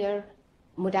earlier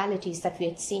modalities that we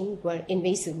had seen were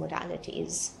invasive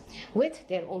modalities with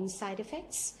their own side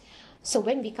effects. So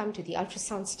when we come to the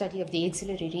ultrasound study of the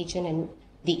axillary region and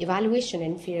the evaluation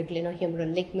in inferior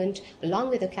glenohumeral ligament along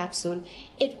with the capsule,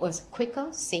 it was quicker,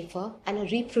 safer, and a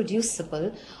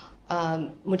reproducible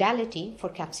modality for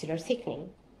capsular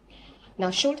thickening. Now,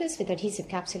 shoulders with adhesive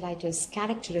capsulitis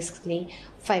characteristically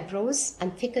fibrose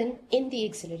and thicken in the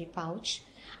axillary pouch,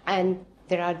 and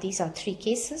these are three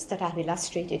cases that I've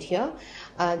illustrated here.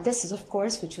 This is, of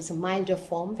course, which was a milder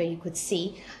form where you could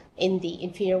see in the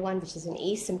inferior one, which is an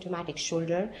asymptomatic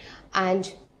shoulder,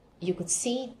 and you could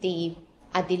see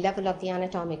at the level of the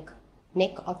anatomic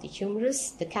neck of the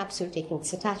humerus, the capsule taking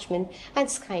its attachment, and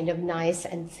it's kind of nice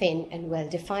and thin and well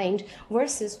defined,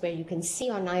 versus where you can see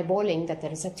on eyeballing that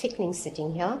there is a thickening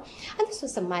sitting here. And this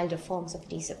was the milder forms of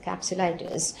adhesive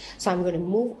capsulitis. So I'm going to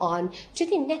move on to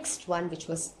the next one, which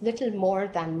was little more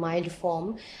than mild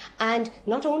form. And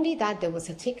not only that, there was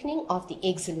a thickening of the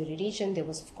axillary region, there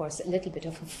was, of course, a little bit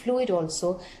of a fluid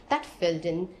also that filled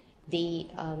in the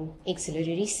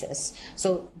axillary recess.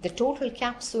 So the total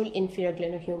capsule inferior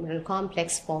glenohumeral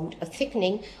complex formed a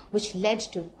thickening, which led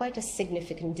to quite a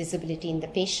significant disability in the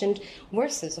patient,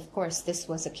 versus, of course, this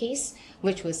was a case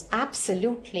which was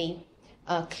absolutely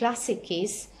a classic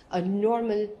case, a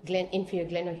normal inferior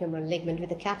glenohumeral ligament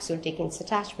with a capsule taking its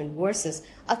attachment, versus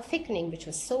a thickening which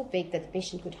was so big that the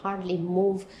patient could hardly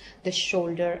move the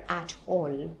shoulder at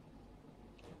all.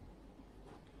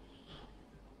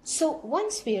 So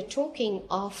once we are talking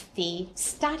of the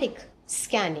static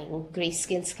scanning,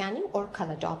 grayscale scanning or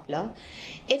color Doppler,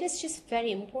 it is just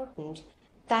very important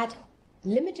that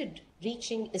limited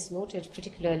reaching is noted,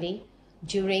 particularly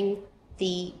during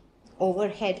the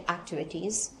overhead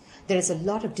activities. There is a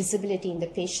lot of disability in the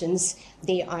patients.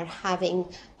 They are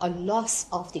having a loss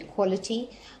of the quality,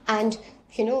 and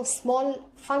small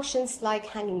functions like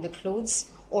hanging the clothes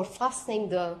or fastening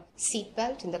the seat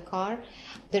belt in the car,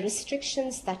 the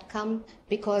restrictions that come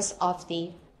because of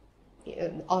the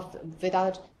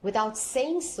without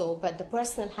saying so, but the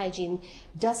personal hygiene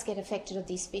does get affected of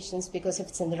these patients, because if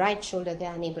it's in the right shoulder,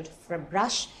 they're unable to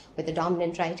brush with the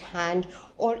dominant right hand,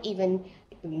 or even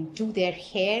do their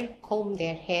hair, comb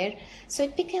their hair. So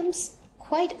it becomes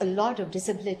quite a lot of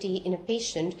disability in a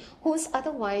patient who is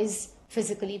otherwise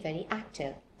physically very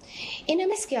active. In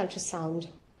MSK ultrasound,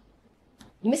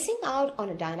 missing out on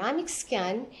a dynamic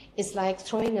scan is like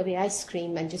throwing away ice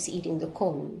cream and just eating the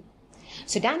cone.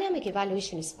 So dynamic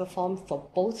evaluation is performed for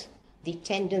both the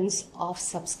tendons of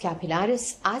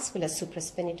subscapularis as well as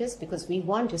supraspinatus, because we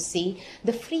want to see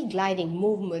the free gliding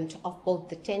movement of both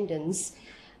the tendons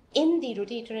in the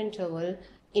rotator interval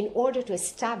in order to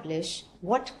establish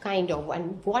what kind of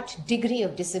and what degree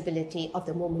of disability of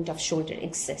the movement of shoulder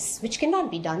exists, which cannot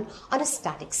be done on a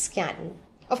static scan.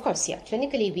 Of course, yeah,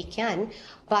 clinically we can,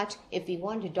 but if we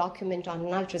want to document on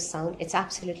an ultrasound, it's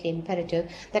absolutely imperative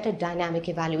that a dynamic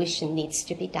evaluation needs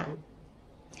to be done.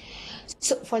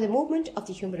 So for the movement of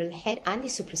the humeral head and the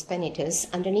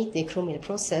supraspinatus underneath the acromial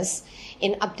process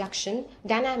in abduction,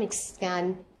 dynamic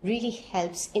scan really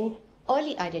helps in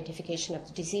early identification of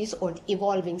the disease or the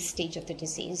evolving stage of the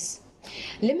disease.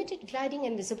 Limited gliding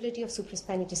and visibility of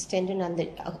supraspinatus tendon and the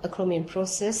acromion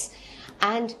process,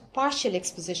 and partial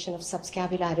exposition of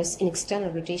subscapularis in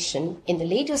external rotation in the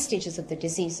later stages of the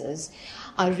diseases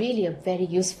are really a very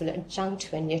useful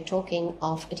adjunct when we're talking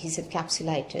of adhesive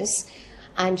capsulitis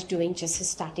and doing just a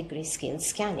static grayscale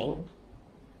scanning.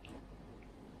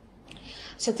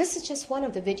 So this is just one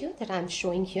of the videos that I'm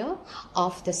showing here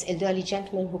of this elderly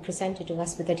gentleman who presented to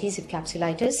us with adhesive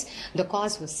capsulitis. The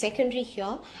cause was secondary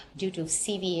here due to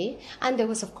CVA, and there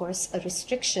was, of course, a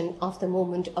restriction of the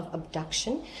movement of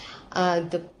abduction.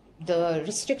 The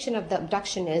restriction of the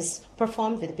abduction is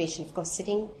performed with the patient, of course,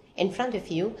 sitting in front of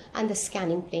you, and the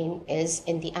scanning plane is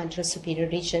in the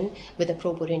anterosuperior region with a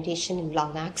probe orientation in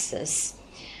long axis.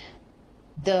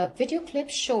 The video clip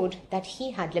showed that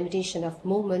he had limitation of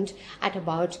movement at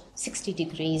about 60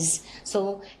 degrees.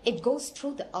 So it goes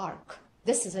through the arc.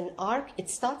 This is an arc. It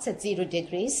starts at 0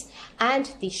 degrees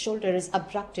and the shoulder is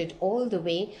abducted all the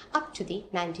way up to the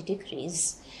 90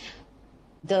 degrees.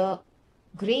 The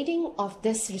grading of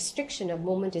this restriction of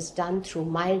movement is done through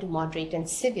mild, moderate, and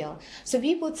severe. So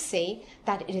we would say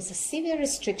that it is a severe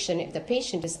restriction if the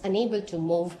patient is unable to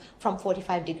move from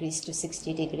 45 degrees to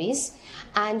 60 degrees.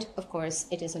 And of course,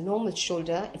 it is a normal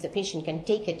shoulder if the patient can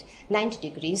take it 90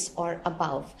 degrees or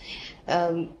above.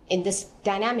 In this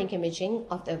dynamic imaging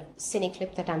of the cine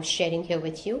clip that I'm sharing here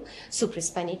with you,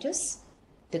 supraspinatus,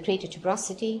 the greater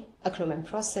tuberosity, acromion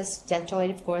process,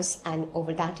 deltoid, of course, and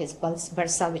over that is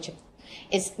bursa, which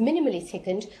is minimally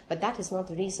thickened, but that is not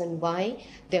the reason why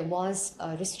there was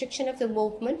a restriction of the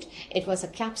movement. It was a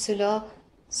capsular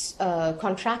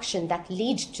contraction that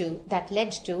led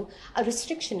to a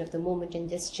restriction of the movement in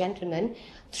this gentleman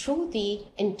through the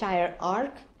entire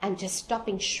arc and just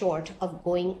stopping short of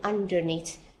going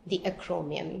underneath the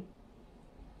acromion.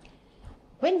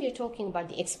 When we are talking about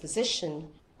the exposition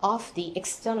of the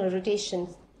external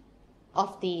rotation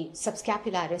of the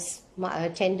subscapularis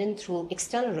tendon through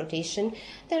external rotation,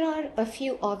 there are a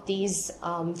few of these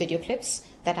video clips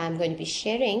that I'm going to be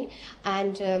sharing,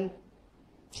 and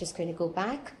just going to go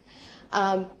back.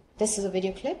 This is a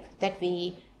video clip that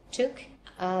we took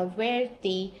where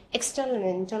the external and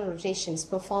internal rotation is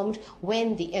performed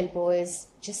when the elbow is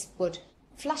just put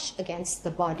flush against the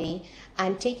body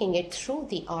and taking it through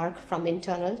the arc from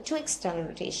internal to external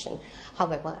rotation.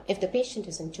 However, if the patient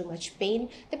is in too much pain,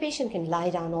 the patient can lie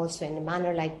down also in a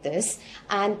manner like this,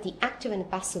 and the active and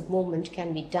passive movement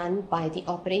can be done by the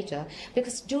operator.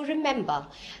 Because do remember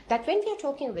that when we are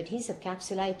talking of adhesive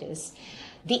capsulitis,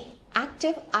 The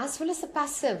active as well as the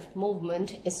passive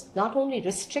movement is not only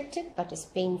restricted but is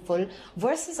painful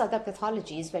versus other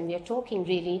pathologies. When we are talking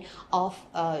really of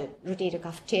rotator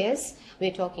cuff tears,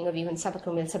 we're talking of even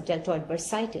subacromial subdeltoid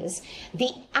bursitis,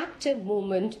 the active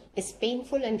movement is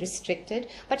painful and restricted,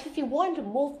 but if you want to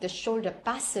move the shoulder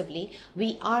passively,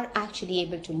 we are actually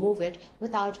able to move it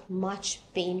without much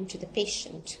pain to the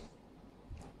patient.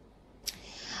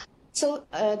 So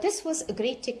this was a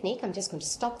great technique. I'm just going to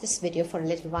stop this video for a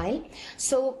little while.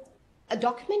 So a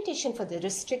documentation for the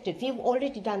restricted, we've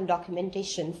already done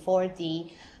documentation for the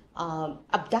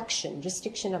abduction,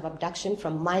 restriction of abduction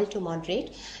from mild to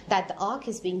moderate, that the arc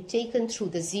is being taken through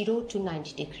the 0 to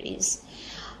 90 degrees.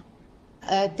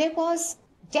 There was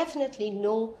definitely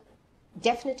no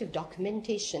definitive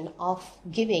documentation of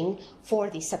giving for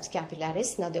the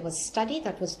subscapularis. Now, there was a study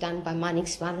that was done by Manik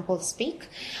van Holsbeek,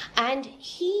 and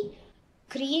he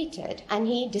created and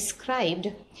he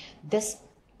described this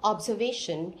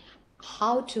observation,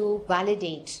 how to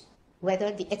validate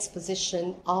whether the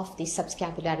exposition of the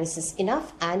subscapularis is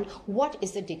enough and what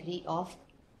is the degree of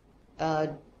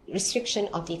restriction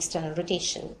of the external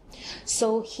rotation.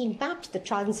 So he mapped the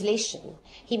translation.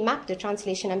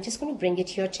 I'm just going to bring it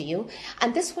here to you.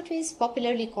 And this what is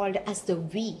popularly called as the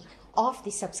V of the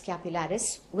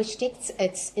subscapularis, which takes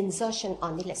its insertion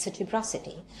on the lesser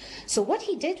tuberosity. So what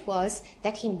he did was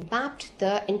that he mapped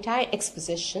the entire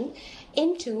exposition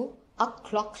into a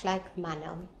clock-like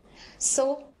manner.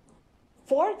 So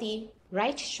for the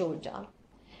right shoulder,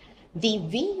 the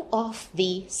V of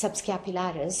the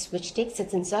subscapularis, which takes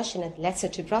its insertion at lesser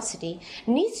tuberosity,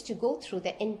 needs to go through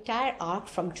the entire arc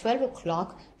from 12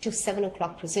 o'clock to 7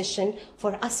 o'clock position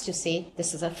for us to say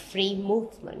this is a free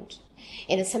movement.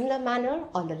 In a similar manner,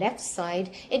 on the left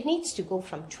side, it needs to go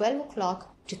from 12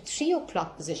 o'clock to 3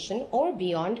 o'clock position or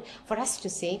beyond for us to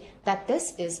say that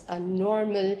this is a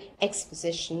normal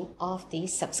exposition of the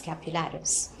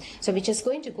subscapularis. So we're just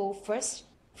going to go first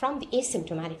from the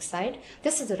asymptomatic side.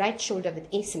 This is the right shoulder with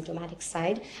asymptomatic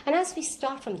side. And as we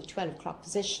start from the 12 o'clock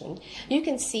position, you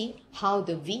can see how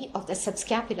the V of the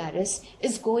subscapularis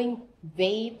is going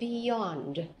way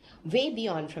beyond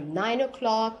from 9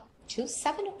 o'clock to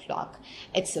 7 o'clock.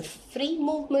 It's a free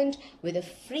movement with a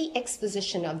free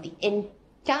exposition of the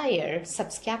entire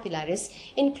subscapularis,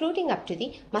 including up to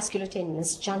the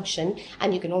musculotendinous junction.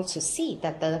 And you can also see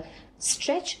that the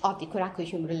stretch of the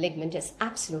coracohumeral ligament is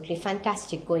absolutely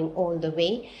fantastic, going all the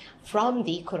way from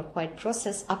the coracoid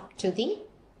process up to the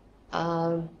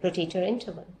rotator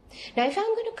interval. Now, if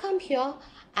I'm going to come here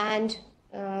and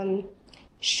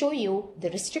show you the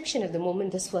restriction of the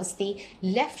movement, this was the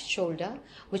left shoulder,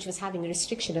 which was having a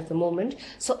restriction of the movement.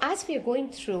 So as we are going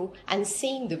through and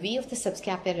seeing the V of the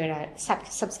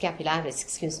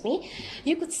subscapularis,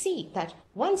 you could see that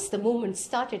once the movement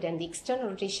started and the external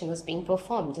rotation was being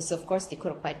performed, this is of course the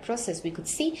coracoid process, we could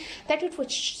see that it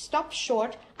would stop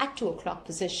short at 2 o'clock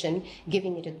position,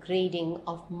 giving it a grading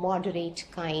of moderate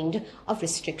kind of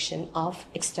restriction of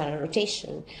external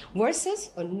rotation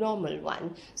versus a normal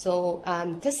one. So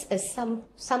this is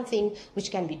something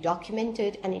which can be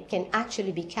documented, and it can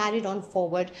actually be carried on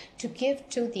forward to give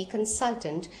to the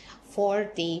consultant for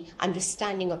the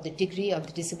understanding of the degree of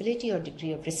the disability or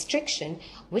degree of restriction,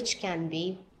 which can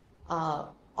be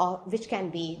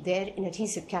there in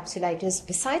adhesive capsulitis,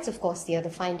 besides, of course, the other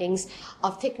findings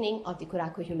of thickening of the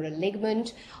coracohumeral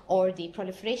ligament or the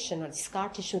proliferation or the scar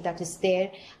tissue that is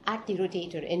there at the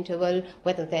rotator interval.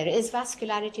 Whether there is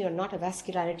vascularity or not a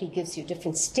vascularity gives you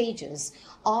different stages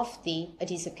of the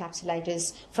adhesive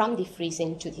capsulitis from the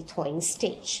freezing to the thawing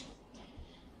stage.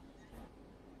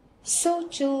 So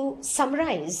to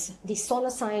summarize the sono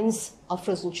signs of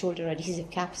frozen shoulder adhesive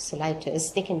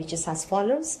capsulitis, they can be just as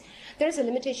follows. There is a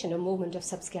limitation of movement of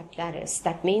subscapularis.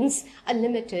 That means a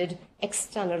limited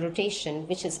external rotation,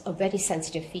 which is a very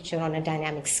sensitive feature on a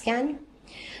dynamic scan.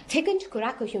 Thickened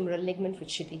coracohumeral ligament,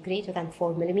 which should be greater than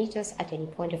 4 millimeters at any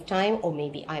point of time, or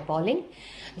maybe eyeballing.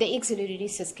 The axillary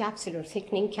recess capsular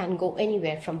thickening can go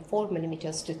anywhere from 4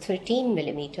 millimeters to 13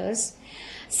 millimeters.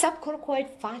 Subcoracoid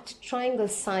fat triangle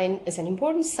sign is an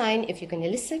important sign if you can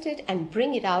elicit it and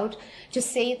bring it out to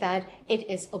say that it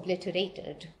is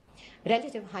obliterated.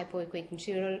 Relative hypoechoic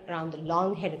material around the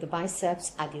long head of the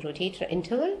biceps at the rotator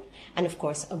interval, and of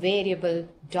course a variable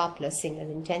Doppler signal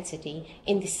intensity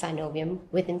in the synovium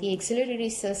within the axillary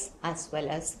recess as well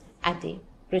as at the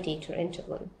rotator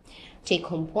interval.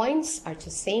 Take-home points are the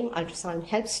same. Ultrasound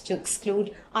helps to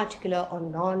exclude articular or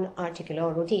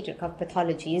non-articular rotator cuff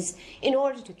pathologies in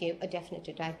order to give a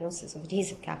definitive diagnosis of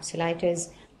adhesive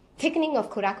capsulitis. Thickening of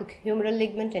coracohumeral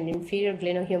ligament and inferior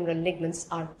glenohumeral ligaments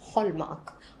are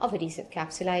hallmark of adhesive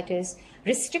capsulitis.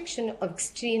 Restriction of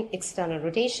extreme external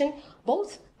rotation,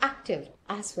 both active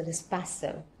as well as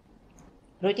passive.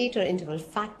 Rotator interval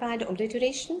fat pad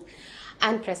obliteration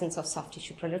and presence of soft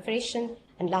tissue proliferation.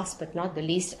 And last but not the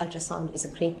least, ultrasound is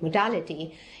a great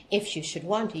modality if you should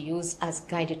want to use as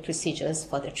guided procedures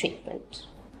for the treatment.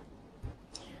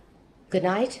 Good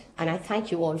night, and I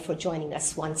thank you all for joining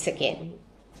us once again.